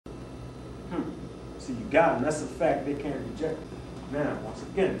See, you got them. That's a fact. They can't reject it. Now, once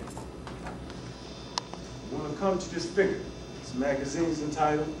again, you want to come to this figure. This magazine is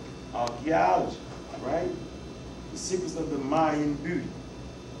entitled Archaeology, right? The Secrets of the Mayan Beauty,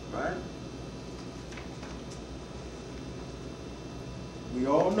 right? We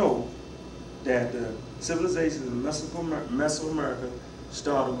all know that the civilizations in Mesoamerica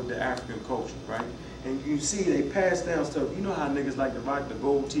started with the African culture, right? And you see they pass down stuff. You know how niggas like to rock the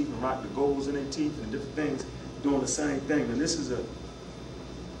gold teeth and rock the golds in their teeth and different things, doing the same thing. And this is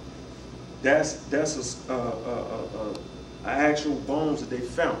that's a actual bones that they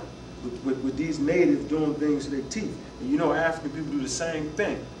found with these natives doing things to their teeth. And you know African people do the same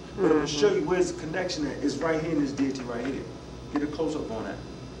thing. But I'm gonna show you where's the connection at. It's right here in this deity right here. Get a close up on that.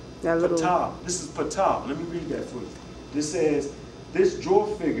 Ptah. This is Ptah. Let me read that for you. This says, this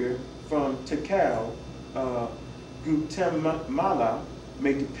dwarf figure from Tikal, Guatemala,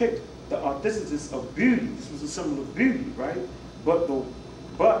 may depict the authenticity of beauty. This was a symbol of beauty, right? But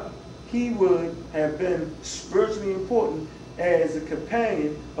he would have been spiritually important as a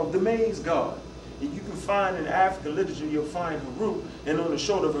companion of the maize god. And you can find in African literature, you'll find Haru, and on the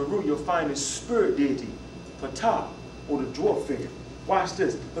shoulder of Haru, you'll find his spirit deity, Ptah, or the dwarf figure. Watch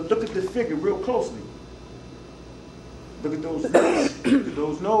this. But look at the figure real closely. Look at those lips. Look at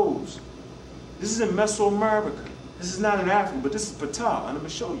those nose. This is in Mesoamerica. This is not in Africa, but this is Ptah, and I'm going to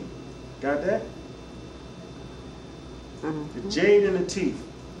show you. Got that? The jade in the teeth.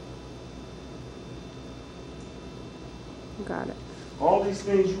 Got it. All these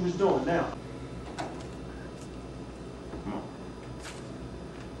things you was doing now. Come on.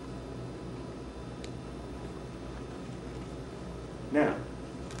 Now,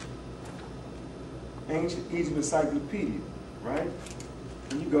 Ancient Egypt Encyclopedia, right?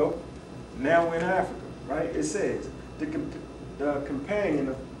 Here you go. Now we're in Africa, right? It says, the companion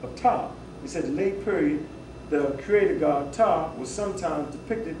of Ptah. It said the late period, the creator god Ptah was sometimes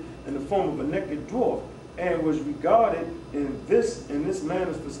depicted in the form of a naked dwarf and was regarded in this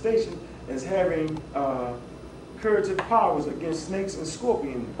manifestation as having curative powers against snakes and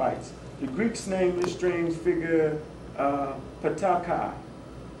scorpion bites. The Greeks named this strange figure Ptakai. Here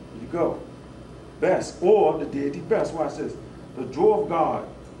you go. Bes, or the deity Bes. Watch this. The dwarf god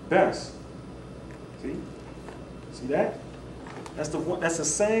Bes. See? See that? That's the one. That's the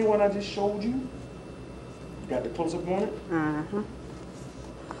same one I just showed you. You got the close up on it.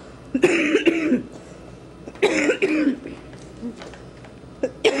 You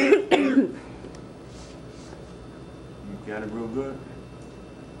got it real good.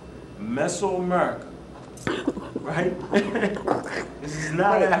 Mesoamerica, right? This is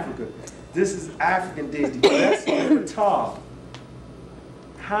not Africa. This is African deity. That's Ptah.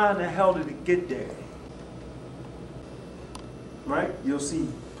 How in the hell did it get there? Right? You'll see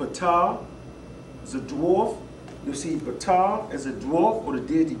Ptah as a dwarf. You'll see Ptah as a dwarf, or the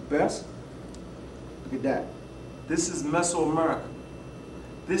deity Bes. Look at that. This is Mesoamerica.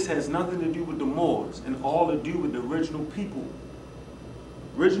 This has nothing to do with the Moors and all to do with the original people.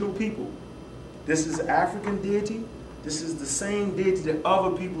 Original people. This is African deity. This is the same deity that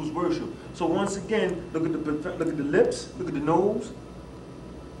other peoples worship. So once again, look at the lips, look at the nose.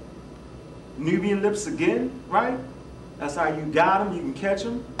 Nubian lips again, right? That's how you got them. You can catch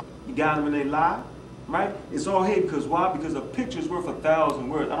them. You got them when they lie, right? It's all here because why? Because a picture's worth 1,000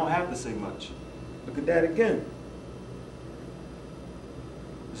 words. I don't have to say much. Look at that again.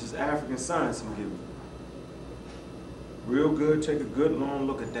 This is African science I'm giving you. Real good. Take a good long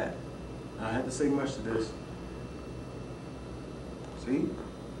look at that. I don't have to say much to this. See?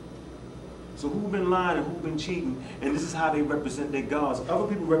 So who been lying and who been cheating? And this is how they represent their gods. Other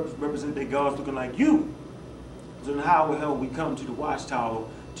people represent their gods looking like you. So then how the hell we come to the watchtower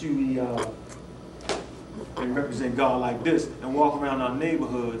to and represent God like this and walk around our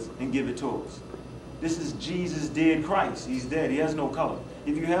neighborhoods and give it to us? This is Jesus dead Christ. He's dead. He has no color.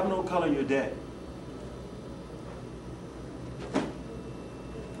 If you have no color, you're dead.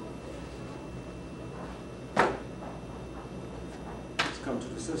 Let's come to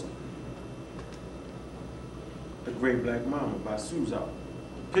the system. The Great Black Mama by Suzal.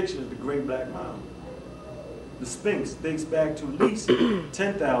 Depiction of the Great Black Mama. The Sphinx dates back to at least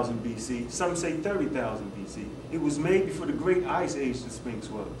 10,000 BC. Some say 30,000 BC. It was made before the Great Ice Age, the Sphinx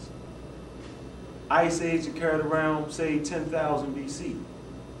was. Ice Age that carried around, say, 10,000 BC.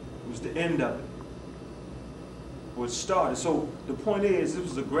 It was the end of it. Or it started. So the point is, it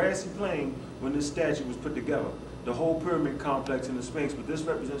was a grassy plain when this statue was put together. The whole pyramid complex in the Sphinx, but this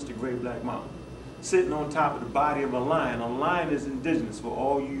represents the Great Black Mama. Sitting on top of the body of a lion. A lion is indigenous for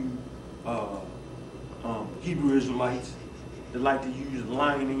all you Hebrew Israelites that like to use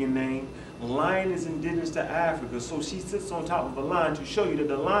lion in your name. Lion is indigenous to Africa, so she sits on top of a lion to show you that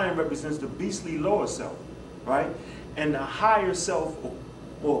the lion represents the beastly lower self, right? And the higher self,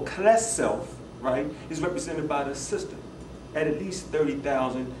 or class self, right, is represented by the sister at least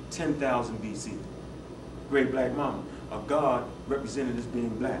 30,000, 10,000 BC. Great Black Mama, a god represented as being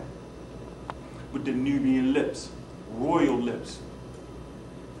black, with the Nubian lips, royal lips.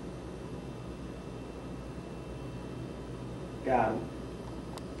 Got him.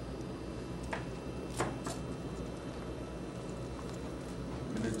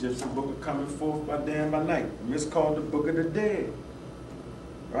 And the Egyptian book of coming forth by day and by night. It's called the Book of the Dead.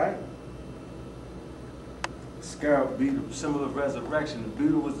 Right? Scarab beetle, symbol of resurrection. The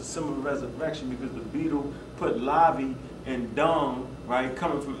beetle was the symbol of resurrection because the beetle put larvae and dung, right,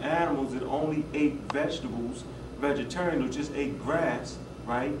 coming from animals that only ate vegetables, vegetarian, or just ate grass,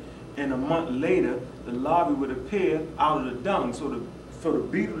 right? And a month later, the larvae would appear out of the dung. So the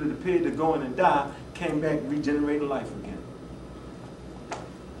beetle that appeared to go in and die came back, regenerated life again.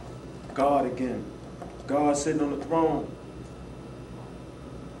 God again. God sitting on the throne.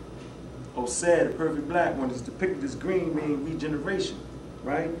 Osed, the perfect black one, is depicted as green, meaning regeneration,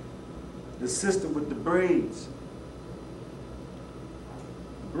 right? The sister with the braids.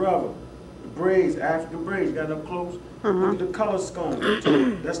 Brother, the braids, African braids, you got it up close? Look at the color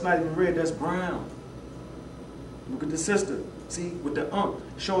scheme. That's not even red, that's brown. Look at the sister, see, with the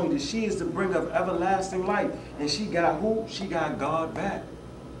showing that she is the bringer of everlasting life. And she got who? She got God back.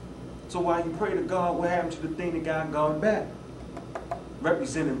 So while you pray to God, what happened to the thing that got God back?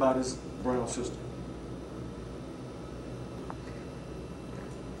 Represented by this brown sister.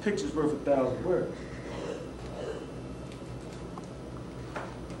 Picture's worth 1,000 words.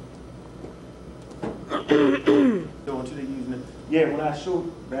 Yeah, when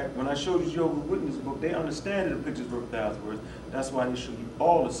I showed you Jehovah's Witness book, they understand that the picture's worth 1,000 words. That's why they show you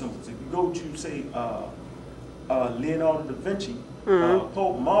all the symbols. If you go to, say, Leonardo da Vinci,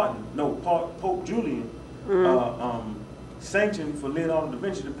 Pope Julian, sanctioned for Leonardo da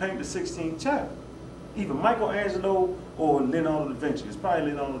Vinci to paint the 16th chapter. Either Michelangelo or Leonardo da Vinci. It's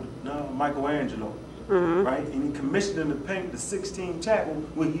probably Michelangelo, right? And he commissioned him to paint the 16th chapel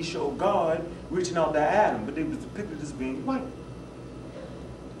where he showed God reaching out to Adam, but they was depicted as being white.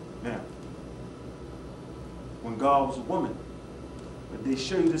 Now, when God was a woman, but they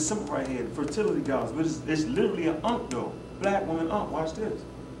show you the symbol right here, the fertility gods, but it's literally an unk though. Black woman unk, watch this.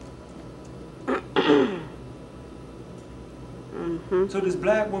 So this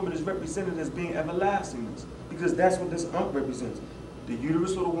black woman is represented as being everlastingness because that's what this unk represents. The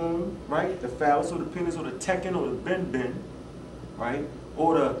uterus or the womb, right? The phallus or the penis or the tekken or the ben, right?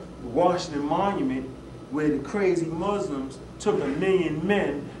 Or the Washington Monument where the crazy Muslims took 1 million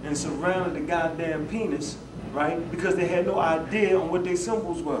men and surrounded the goddamn penis, right? Because they had no idea on what their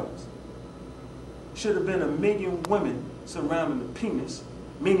symbols was. Should have been 1 million women surrounding the penis,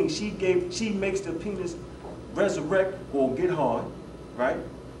 meaning she makes the penis resurrect or get hard, right?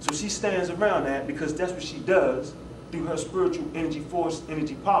 So she stands around that because that's what she does through her spiritual energy force,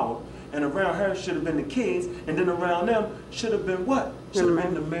 energy power. And around her should have been the kids, and then around them should have been what? Should have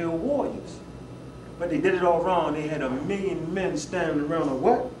been the male warriors. But they did it all wrong. They had 1 million men standing around a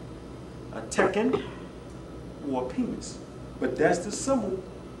what? A tekken or a penis. But that's the symbol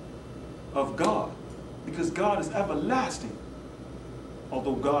of God, because God is everlasting.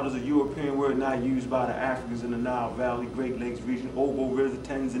 Although God is a European word not used by the Africans in the Nile Valley, Great Lakes region, Obo River,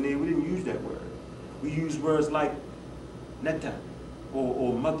 Tanzania, we didn't use that word. We use words like Neta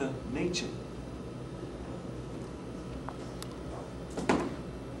or Mother Nature.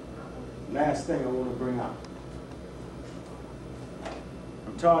 Last thing I want to bring out.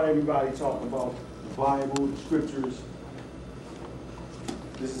 I'm tired of everybody talking about the Bible, the scriptures.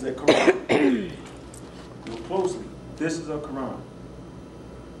 This is a Quran. Look closely. This is a Quran.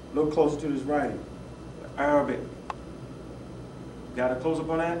 Look closer to this writing. Arabic. Got a close up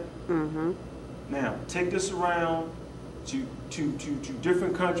on that? Now, take this around to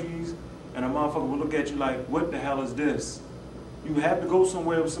different countries, and a motherfucker will look at you like, what the hell is this? You have to go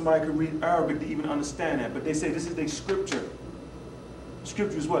somewhere where somebody can read Arabic to even understand that. But they say this is their scripture.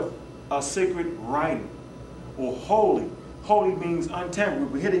 Scripture is what? A sacred writing. Or holy. Holy means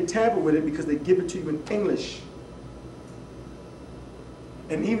untampered. But here they tamper with it because they give it to you in English.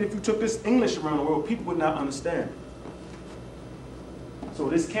 And even if you took this English around the world, people would not understand. So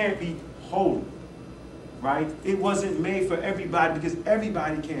this can't be holy, right? It wasn't made for everybody because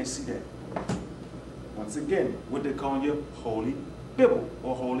everybody can't see that. Once again, what they call your Holy Bible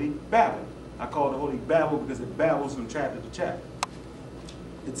or Holy Babel. I call it the Holy Babel because it babbles from chapter to chapter.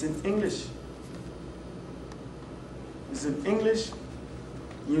 It's in English. It's in English.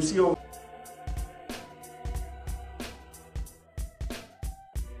 You see over